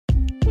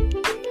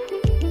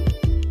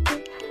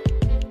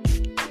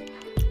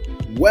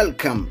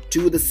Welcome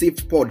to the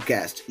SIFT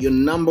Podcast, your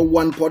number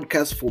one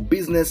podcast for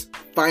business,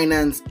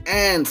 finance,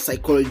 and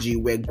psychology,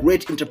 where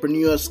great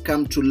entrepreneurs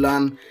come to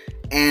learn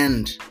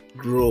and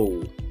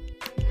grow.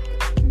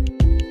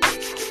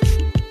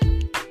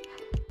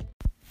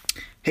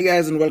 Hey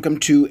guys, and welcome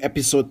to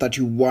episode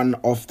 31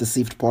 of the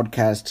SIFT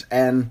Podcast.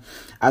 And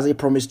as I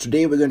promised,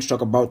 today we're going to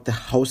talk about the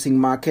housing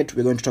market.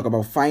 We're going to talk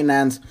about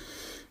finance.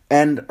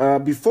 And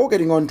before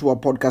getting on to our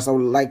podcast, I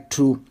would like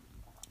to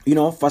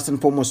first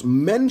and foremost,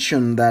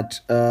 mention that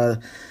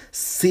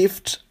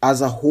SIFT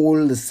as a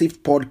whole, the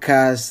SIFT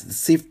podcast, the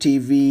SIFT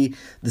TV,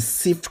 the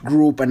SIFT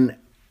group, and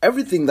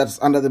everything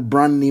that's under the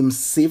brand name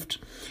SIFT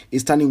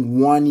is turning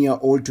 1 year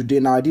old today.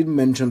 Now, I did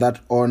mention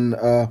that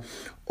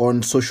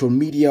on social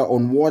media,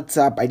 on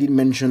WhatsApp. I did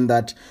mention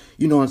that,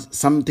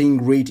 something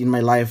great in my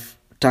life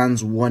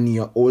turns 1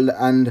 year old.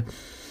 And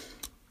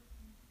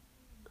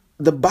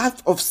the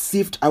birth of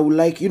SIFT, I would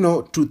like,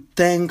 to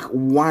thank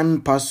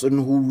one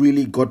person who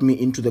really got me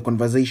into the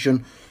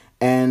conversation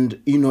and,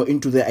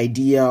 into the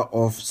idea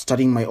of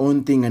starting my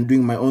own thing and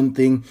doing my own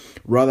thing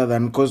rather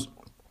than, because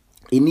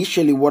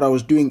initially what I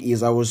was doing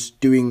is I was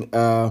doing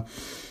trading.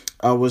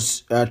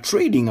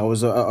 I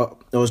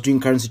was doing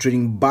currency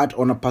trading, but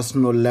on a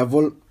personal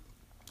level.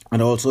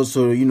 And I was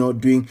also,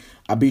 doing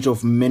a bit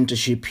of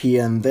mentorship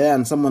here and there,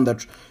 and someone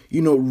that,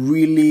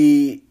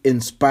 really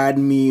inspired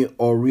me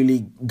or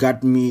really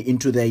got me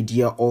into the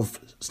idea of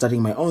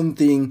starting my own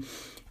thing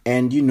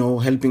and,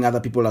 helping other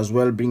people as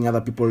well, bringing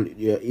other people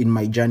in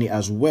my journey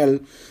as well,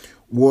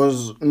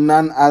 was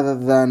none other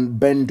than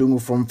Ben Dungu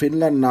from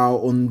Finland.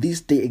 Now,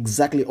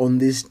 exactly on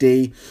this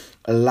day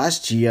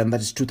last year, and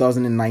that is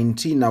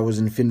 2019, I was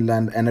in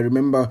Finland, and I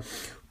remember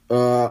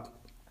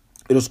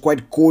it was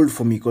quite cold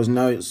for me because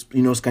now,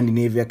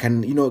 Scandinavia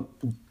can,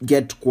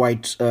 get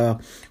quite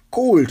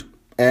cold.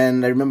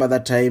 And I remember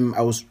that time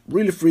I was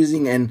really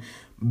freezing, and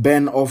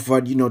Ben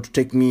offered, to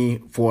take me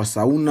for a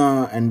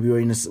sauna, and we were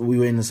in a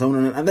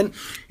sauna. And then,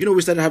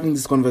 we started having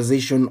this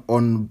conversation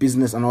on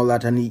business and all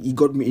that. And he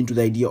got me into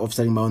the idea of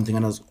starting my own thing.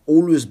 And has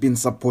always been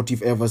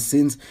supportive ever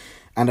since.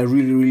 And I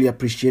really, really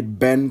appreciate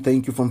Ben.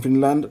 Thank you from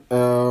Finland.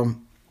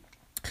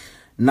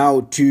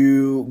 Now,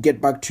 to get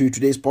back to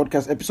today's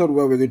podcast episode,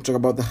 where we're going to talk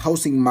about the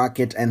housing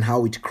market and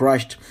how it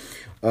crashed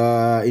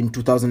in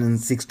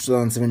 2006,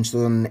 2007,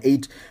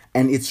 2008,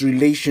 and its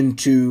relation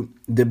to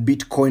the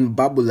Bitcoin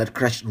bubble that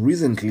crashed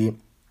recently,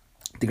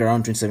 I think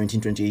around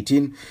 2017,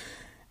 2018.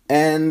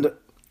 And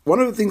one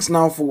of the things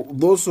now, for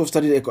those who have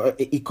studied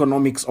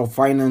economics or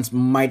finance,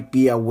 might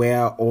be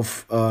aware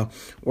of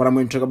what I'm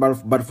going to talk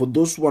about. But for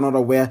those who are not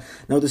aware,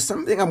 now there's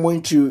something I'm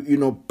going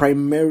to,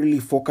 primarily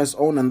focus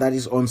on, and that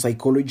is on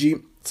psychology.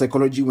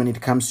 Psychology when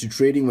it comes to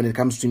trading, when it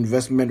comes to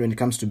investment, when it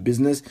comes to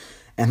business,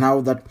 and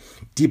how that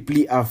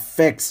deeply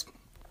affects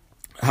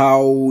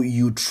how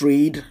you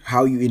trade,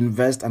 how you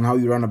invest, and how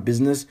you run a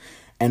business,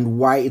 and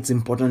why it's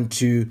important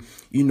to,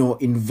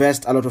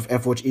 invest a lot of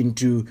effort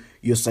into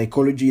your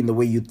psychology, in the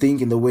way you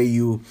think, in the way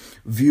you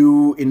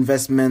view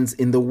investments,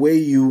 in the way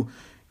you,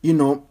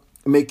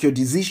 make your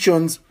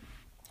decisions,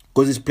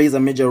 because it plays a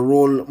major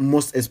role,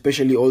 most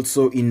especially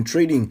also in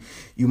trading.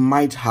 You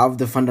might have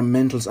the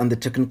fundamentals and the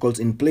technicals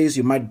in place.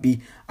 You might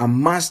be a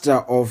master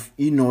of,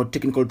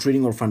 technical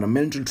trading or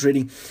fundamental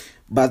trading.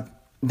 But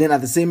then at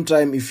the same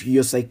time, if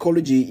your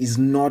psychology is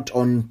not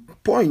on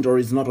point or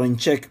is not on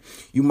check,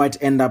 you might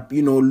end up,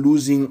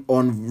 losing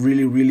on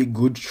really, really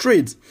good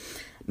trades.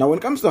 Now, when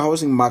it comes to the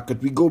housing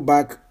market, we go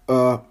back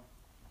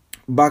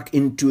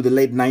into the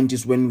late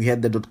 90s when we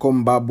had the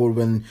dot-com bubble,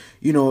 when,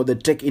 the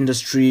tech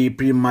industry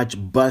pretty much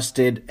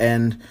busted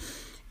and,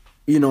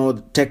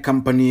 tech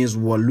companies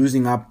were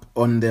losing up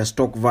on their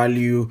stock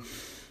value.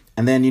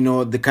 And then,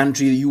 the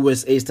country, the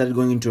USA, started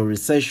going into a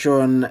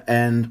recession,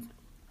 and,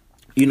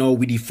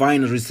 we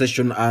define a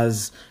recession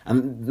as,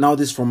 and now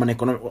this from an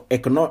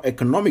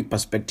economic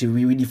perspective,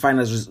 we define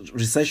as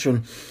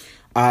recession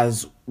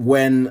as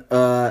when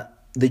the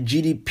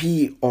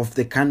GDP of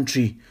the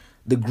country,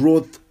 the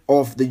growth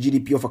of the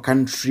GDP of a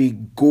country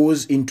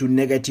goes into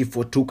negative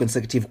for 2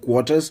 consecutive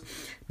quarters.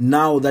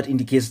 Now that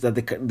indicates that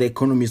the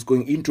economy is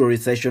going into a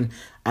recession,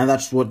 and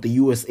that's what the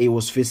USA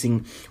was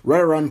facing right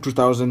around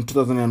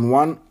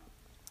 2001.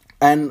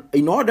 And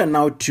in order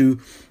now to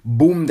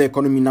boom the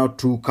economy, now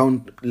to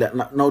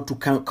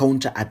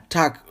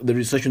counter-attack the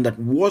recession that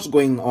was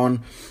going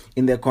on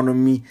in the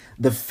economy,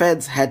 the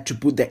Feds had to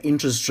put their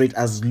interest rate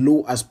as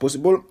low as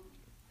possible,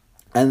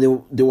 and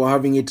they were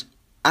having it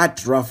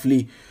at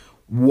roughly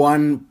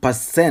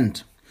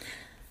 1%.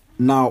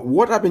 Now,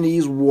 what happened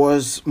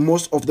was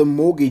most of the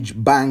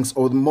mortgage banks,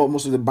 or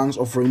most of the banks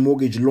offering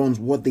mortgage loans,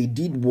 what they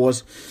did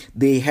was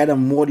they had a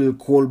model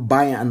called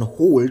buy and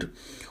hold,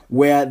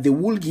 where they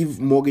will give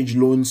mortgage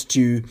loans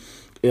to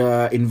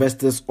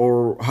investors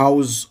or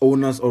house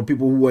owners or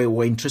people who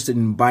were interested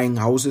in buying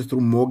houses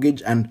through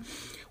mortgage, and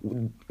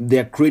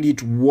their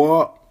credit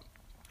were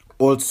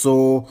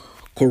also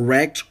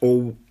correct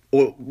or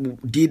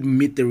did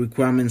meet the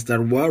requirements that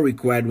were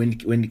required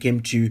when it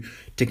came to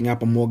taking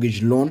up a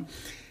mortgage loan.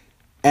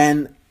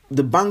 And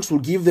the banks will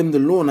give them the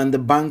loan, and the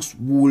banks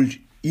will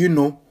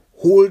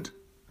hold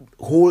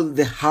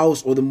the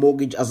house or the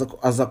mortgage as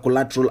a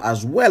collateral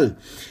as well.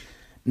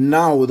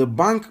 Now the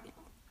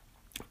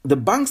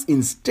banks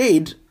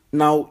instead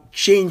now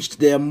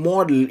changed their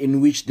model in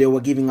which they were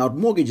giving out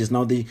mortgages.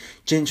 Now they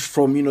changed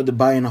from the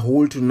buy and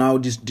hold to now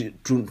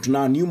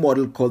a new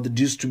model called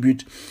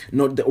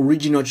the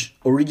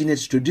originate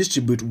to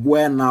distribute,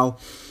 where now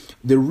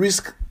the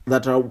risk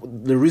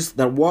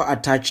that were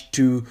attached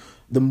to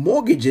the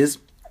mortgages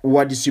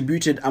were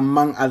distributed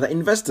among other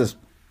investors.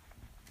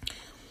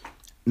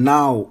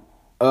 Now,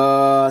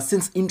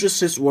 since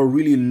interest rates were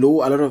really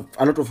low, a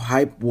lot of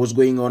hype was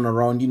going on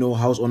around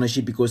house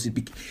ownership, because it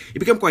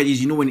became quite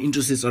easy. When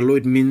interest rates are low,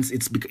 it means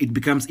it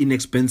becomes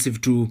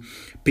inexpensive to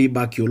pay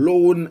back your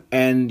loan,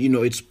 and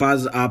it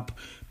spurs up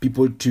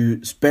people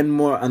to spend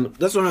more, and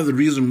that's one of the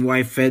reasons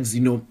why Feds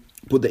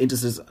put the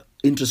interest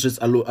rates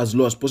as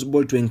low as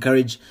possible to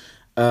encourage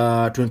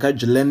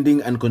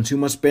lending and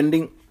consumer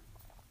spending.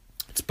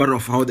 It's part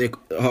of how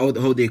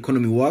the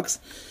economy works.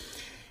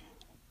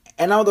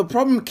 And now the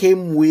problem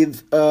came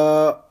with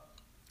the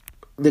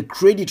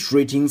credit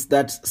ratings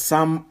that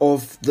some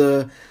of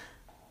the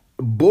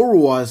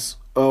borrowers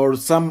or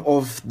some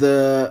of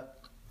the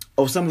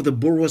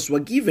borrowers were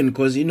given,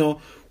 because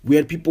we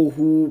had people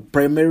who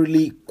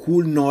primarily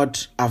could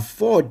not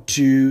afford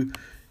to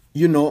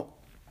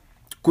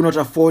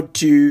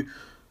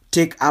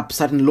take up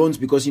certain loans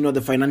because the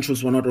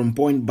financials were not on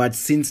point. But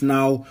since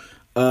now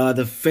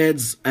the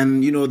Feds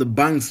and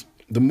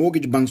the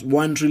mortgage banks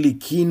weren't really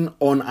keen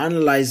on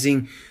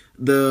analyzing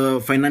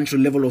the financial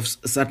level of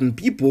certain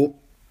people,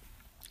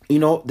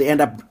 they end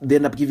up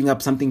giving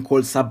up something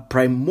called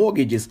subprime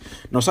mortgages.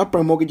 Now,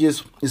 subprime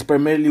mortgages is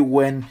primarily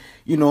when,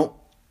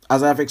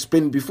 as I've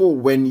explained before,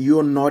 when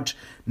you're not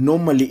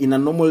normally in a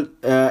normal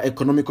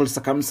economical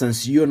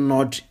circumstance, you're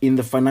not in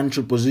the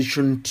financial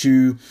position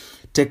to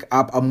take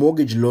up a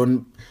mortgage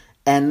loan,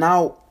 and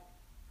now,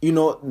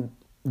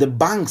 the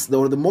banks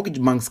or the mortgage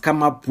banks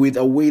come up with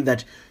a way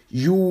that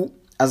you,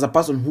 as a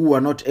person who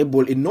are not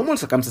able in normal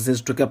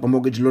circumstances to take up a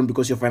mortgage loan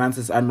because your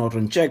finances are not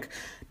on check,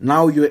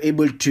 now you're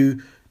able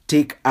to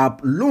take up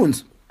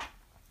loans.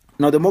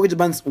 Now, the mortgage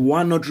banks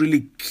were not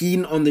really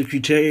keen on the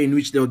criteria in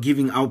which they were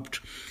giving out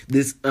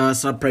these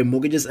subprime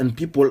mortgages, and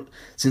people,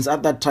 since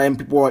at that time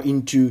people were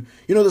into,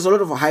 there's a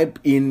lot of hype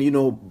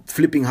in,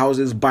 flipping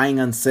houses, buying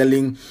and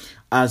selling,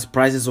 as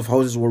prices of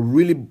houses were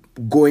really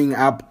going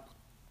up.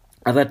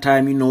 At that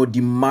time,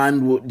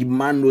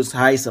 demand was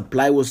high,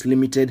 supply was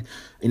limited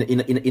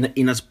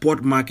in a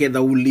spot market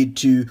that would lead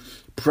to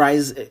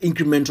price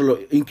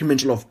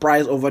incremental of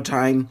price over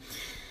time.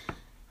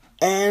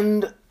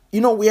 And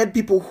we had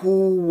people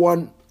who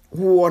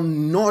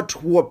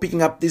were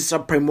picking up these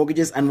subprime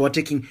mortgages and were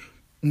taking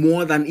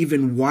more than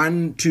even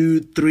 1, 2,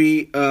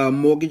 3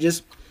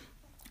 mortgages,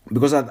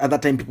 because at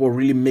that time people were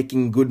really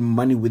making good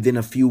money within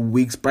a few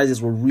weeks.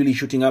 Prices were really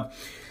shooting up.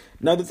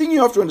 Now, the thing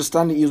you have to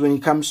understand is when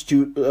it comes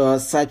to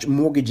such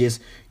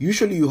mortgages,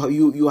 usually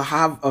you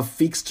have a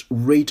fixed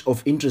rate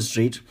of interest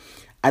rate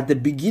at the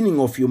beginning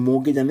of your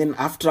mortgage, and then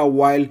after a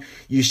while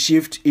you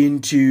shift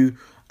into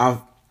a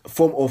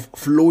form of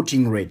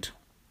floating rate.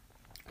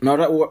 Now,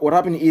 what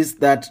happened is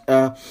that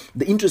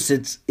the interest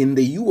rates in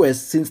the US,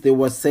 since they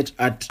were set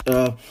at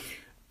a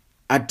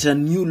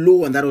new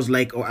low, and that was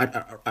like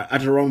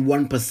at around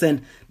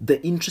 1%,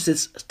 the interest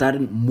rates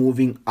started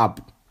moving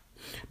up.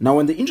 Now,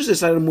 when the interest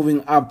rates started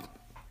moving up,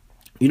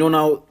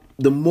 now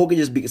the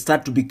mortgages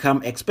start to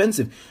become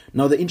expensive.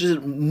 Now, the interest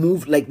rate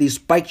moved, like they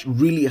spiked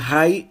really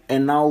high,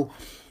 and now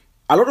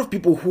a lot of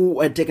people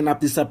who had taken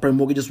up these subprime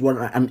mortgages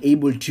were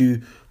unable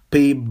to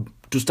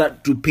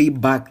start to pay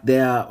back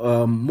their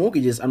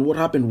mortgages. And what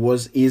happened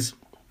was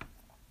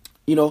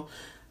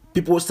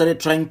people started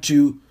trying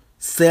to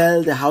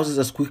sell the houses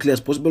as quickly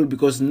as possible,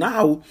 because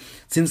now,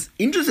 since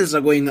interest rates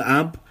are going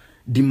up,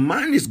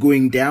 demand is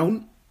going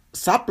down,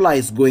 supply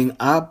is going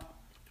up,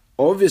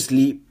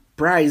 obviously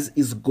price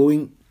is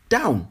going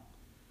down.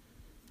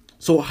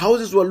 So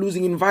houses were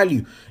losing in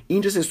value,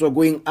 interest rates were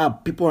going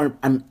up, people are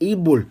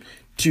unable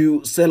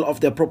to sell off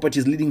their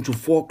properties, leading to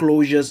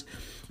foreclosures.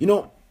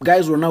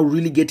 Guys were now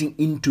really getting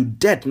into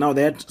debt. Now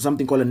they had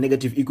something called a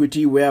negative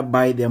equity,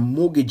 whereby their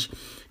mortgage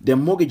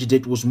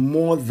debt was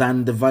more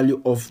than the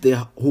value of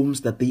their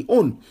homes that they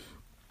own.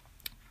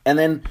 And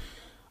then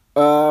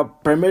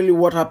primarily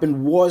what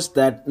happened was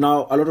that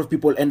now a lot of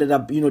people ended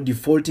up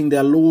defaulting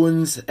their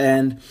loans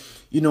and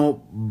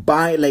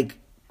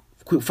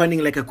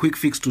finding like a quick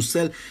fix to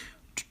sell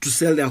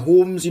their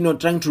homes,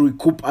 trying to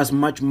recoup as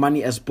much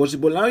money as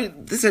possible. Now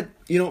this said,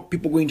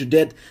 people going to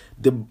debt.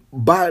 The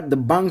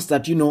banks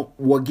that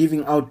were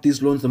giving out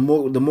these loans, the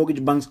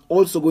mortgage banks,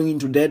 also going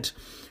into debt,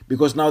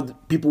 because now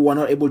people were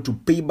not able to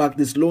pay back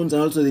these loans,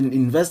 and also the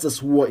investors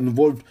who were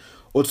involved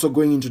also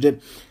going into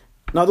debt.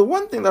 Now, the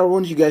one thing that I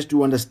want you guys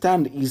to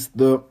understand is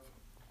the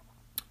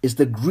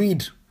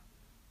greed.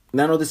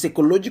 Now, the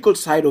psychological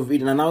side of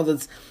it, and now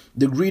that's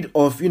the greed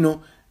of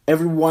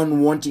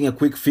everyone wanting a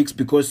quick fix,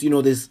 because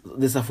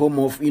there's a form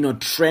of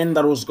trend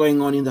that was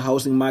going on in the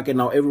housing market.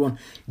 Now everyone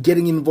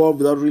getting involved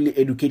without really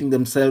educating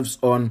themselves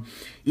on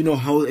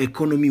how the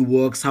economy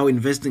works, how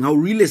investing, how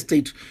real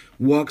estate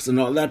works, and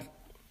all that.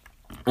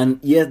 And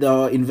yes, there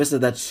are investors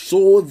that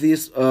saw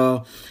this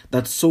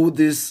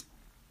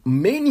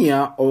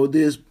mania or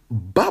this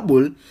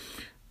bubble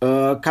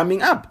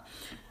coming up.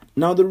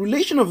 Now the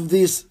relation of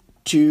this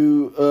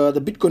to the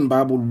Bitcoin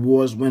bubble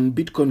was when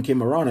Bitcoin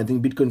came around. I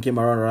think Bitcoin came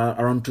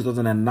around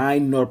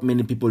 2009. Not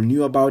many people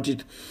knew about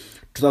it.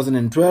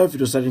 2012,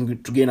 it was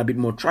starting to gain a bit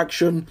more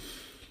traction.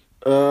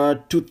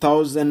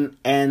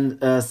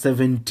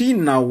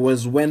 2017 now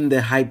was when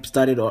the hype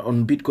started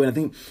on Bitcoin. I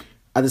think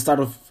at the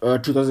start of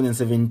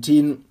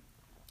 2017,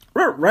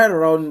 right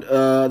around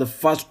the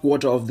first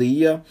quarter of the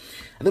year,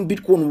 I think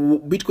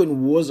Bitcoin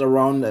was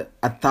around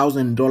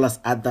 $1,000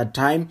 at that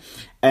time,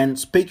 and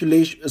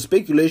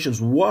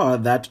speculations were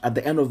that at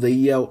the end of the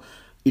year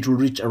it will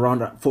reach around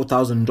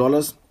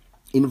 $4,000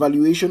 in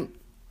valuation,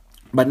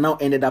 but now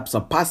ended up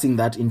surpassing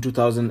that in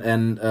 2000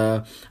 and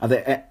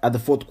at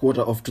the fourth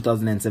quarter of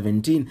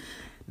 2017.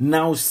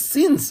 Now,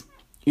 since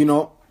it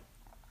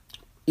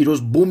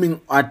was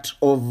booming at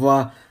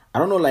over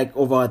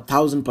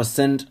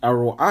 1,000%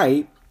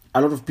 ROI, a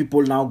lot of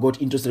people now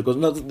got interested,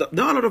 because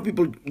there are a lot of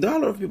people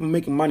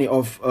making money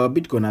off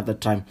Bitcoin at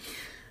that time.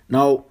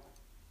 Now,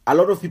 a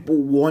lot of people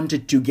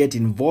wanted to get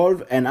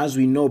involved, and as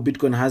we know,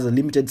 Bitcoin has a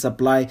limited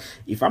supply,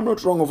 if I'm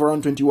not wrong, of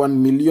around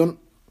 21 million.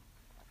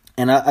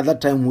 And at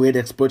that time, we had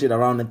exploited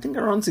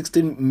around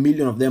 16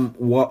 million of them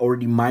were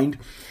already mined.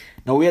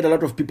 Now, we had a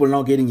lot of people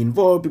now getting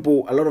involved, a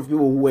lot of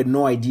people who had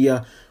no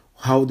idea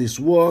how this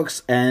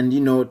works, and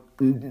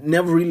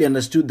never really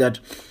understood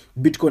that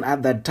Bitcoin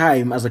at that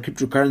time as a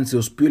cryptocurrency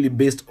was purely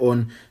based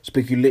on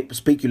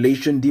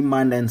speculation,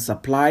 demand and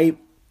supply,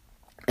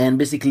 and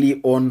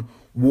basically on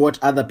what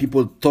other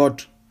people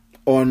thought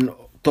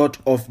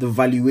of the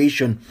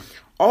valuation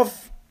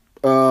of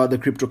the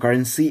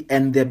cryptocurrency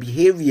and their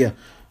behavior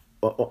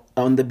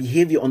on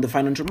the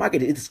financial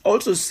market. It's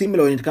also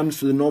similar when it comes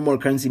to the normal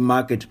currency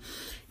market.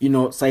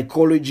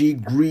 Psychology,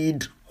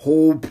 greed,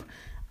 hope,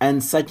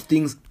 and such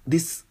things.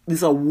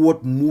 These are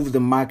what move the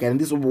market, and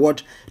this is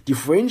what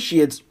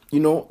differentiates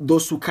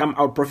those who come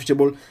out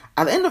profitable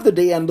at the end of the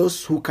day and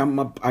those who come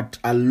up at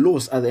a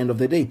loss at the end of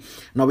the day.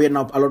 Now we have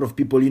a lot of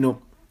people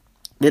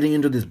getting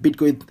into this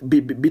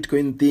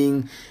Bitcoin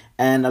thing,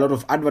 and a lot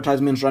of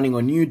advertisements running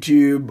on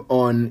YouTube,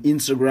 on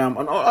Instagram,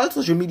 on all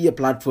social media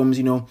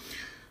platforms.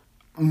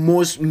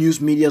 Most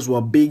news medias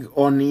were big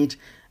on it,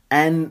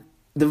 and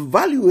the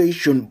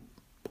valuation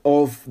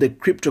of the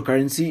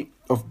cryptocurrency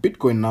of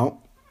Bitcoin now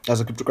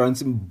as a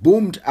cryptocurrency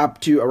boomed up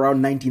to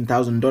around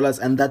 $19,000,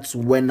 and that's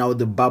when now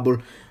the bubble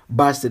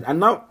busted. And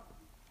now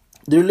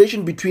the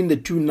relation between the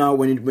two now,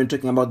 when we're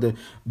talking about the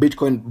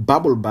Bitcoin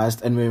bubble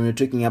bust and when we're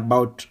talking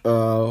about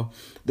the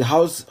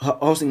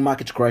housing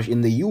market crash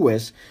in the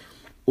US,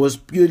 was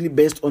purely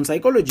based on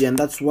psychology. And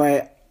that's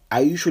why I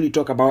usually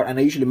talk about, and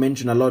I usually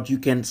mention a lot, you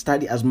can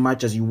study as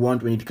much as you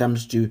want when it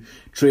comes to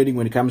trading,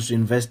 when it comes to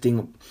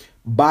investing,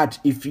 but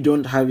if you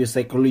don't have your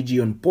psychology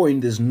on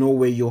point, there's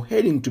nowhere you're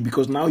heading to,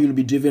 because now you'll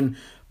be driven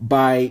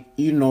by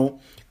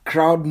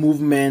crowd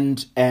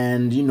movement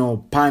and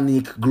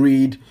panic,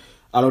 greed,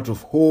 a lot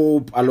of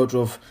hope,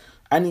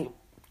 and it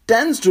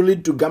tends to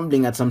lead to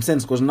gambling at some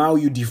sense, because now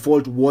you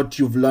default what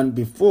you've learned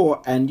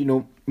before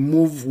and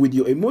move with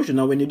your emotion.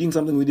 Now when you're doing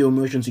something with your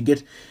emotions, you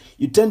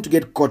tend to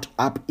get caught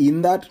up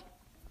in that.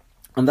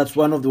 And that's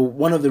one of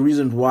the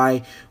reasons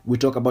why we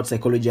talk about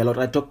psychology a lot.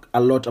 I talk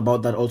a lot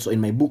about that also in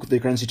my book, The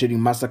Currency Trading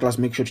Masterclass.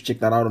 Make sure to check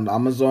that out on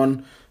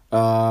Amazon,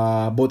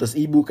 both as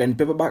ebook and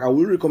paperback. I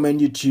will recommend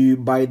you to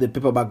buy the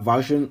paperback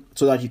version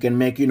so that you can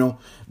make,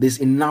 there's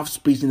enough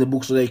space in the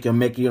book so that you can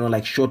make,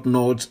 like short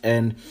notes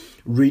and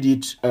read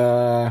it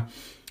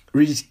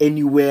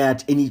anywhere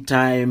at any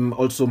time.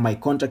 Also, my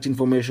contact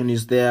information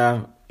is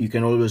there. You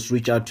can always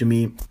reach out to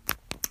me.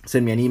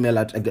 Send me an email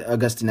at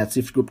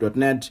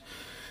augustine@siftgroup.net.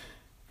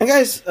 And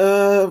guys,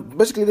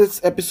 basically that's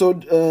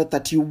episode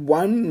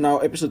 31. Now,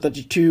 episode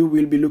 32,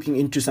 we'll be looking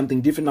into something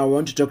different. Now, I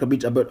want to talk a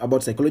bit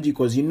about psychology,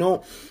 because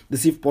the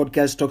SIFT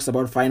podcast talks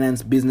about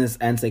finance, business,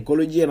 and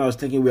psychology. And I was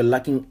thinking we're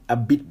lacking a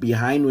bit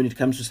behind when it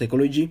comes to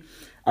psychology.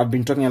 I've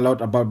been talking a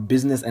lot about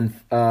business and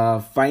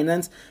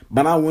finance,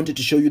 but now I wanted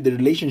to show you the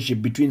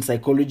relationship between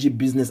psychology,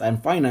 business,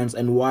 and finance,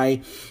 and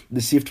why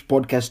the SIFT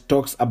podcast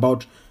talks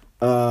about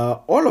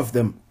all of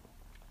them.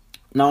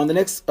 Now, in the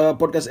next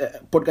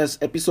podcast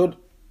episode,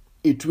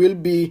 it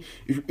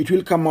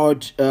will come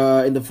out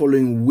in the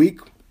following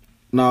week.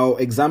 Now,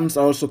 exams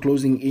are also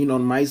closing in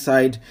on my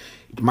side.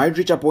 It might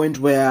reach a point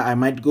where I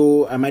might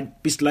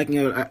be slacking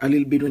a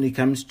little bit when it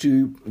comes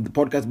to the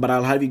podcast, but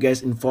I'll have you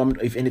guys informed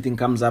if anything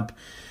comes up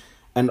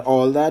and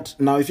all that.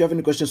 Now, if you have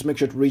any questions, make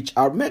sure to reach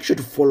out. Make sure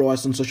to follow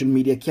us on social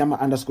media,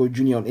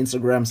 Kiama_Junior on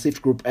Instagram,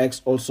 SIFT Group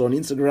X also on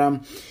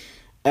Instagram,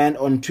 and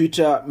on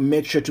Twitter.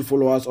 Make sure to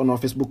follow us on our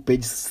Facebook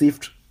page,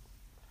 SIFT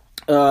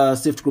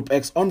Sift Group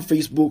X on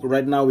Facebook.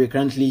 Right now we're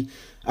currently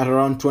at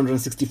around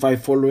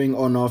 265 following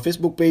on our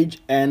Facebook page,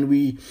 and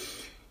we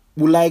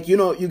would like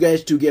you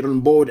guys to get on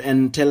board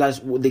and tell us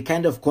the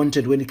kind of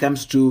content when it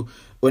comes to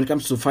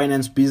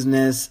finance,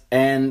 business,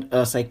 and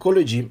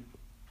psychology,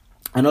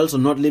 and also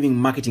not leaving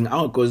marketing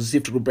out, because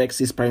Sift Group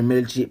X is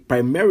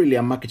primarily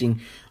a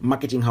marketing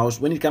house.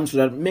 When it comes to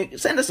that,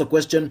 send us a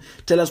question,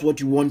 tell us what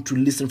you want to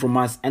listen from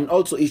us, and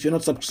also if you're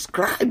not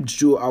subscribed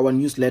to our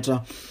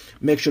newsletter,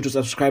 make sure to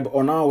subscribe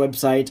on our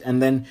website,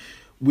 and then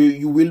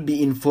you will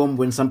be informed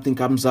when something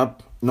comes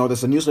up. Now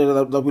there's a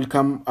newsletter that will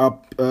come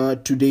up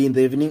today in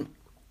the evening,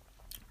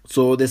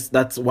 so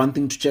that's one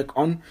thing to check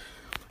on.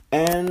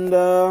 And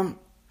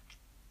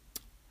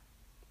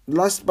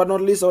last but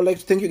not least, I would like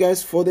to thank you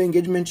guys for the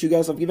engagement you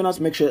guys have given us.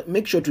 Make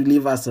sure to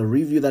leave us a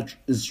review. That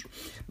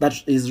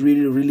is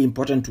really, really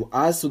important to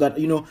us, so that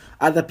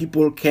other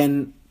people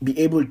can be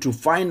able to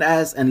find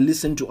us and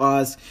listen to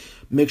us.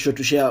 Make sure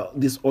to share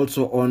this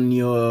also on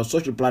your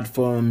social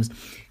platforms.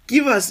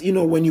 Give us,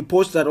 when you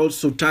post that,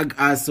 also tag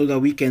us so that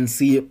we can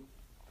see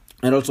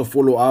and also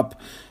follow up.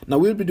 Now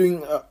we'll be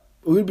doing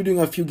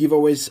a few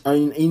giveaways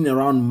in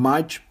around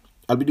March.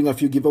 I'll be doing a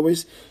few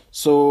giveaways,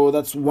 so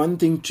that's one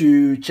thing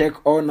to check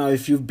on. Now,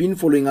 if you've been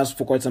following us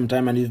for quite some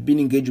time and you've been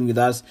engaging with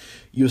us,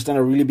 you stand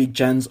a really big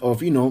chance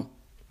of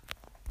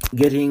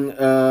getting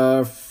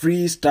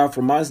free stuff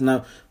from us.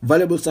 Now,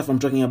 valuable stuff I'm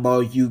talking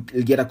about, you'll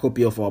get a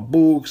copy of our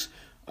books,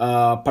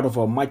 part of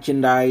our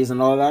merchandise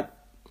and all that,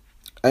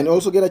 and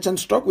also get a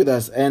chance to talk with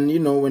us. And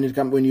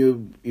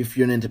if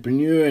you're an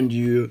entrepreneur and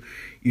you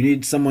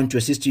need someone to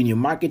assist you in your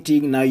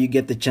marketing, now you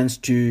get the chance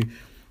to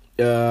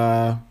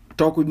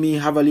talk with me,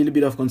 have a little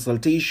bit of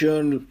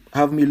consultation,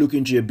 have me look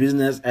into your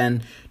business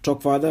and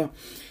talk further.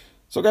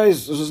 So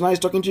guys, this was nice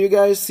talking to you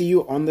guys. See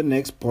you on the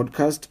next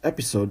podcast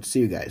episode.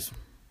 See you guys.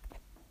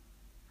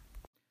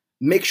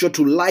 Make sure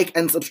to like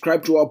and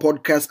subscribe to our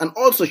podcast, and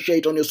also share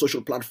it on your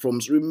social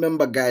platforms.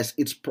 Remember guys,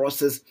 it's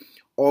process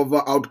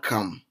over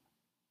outcome.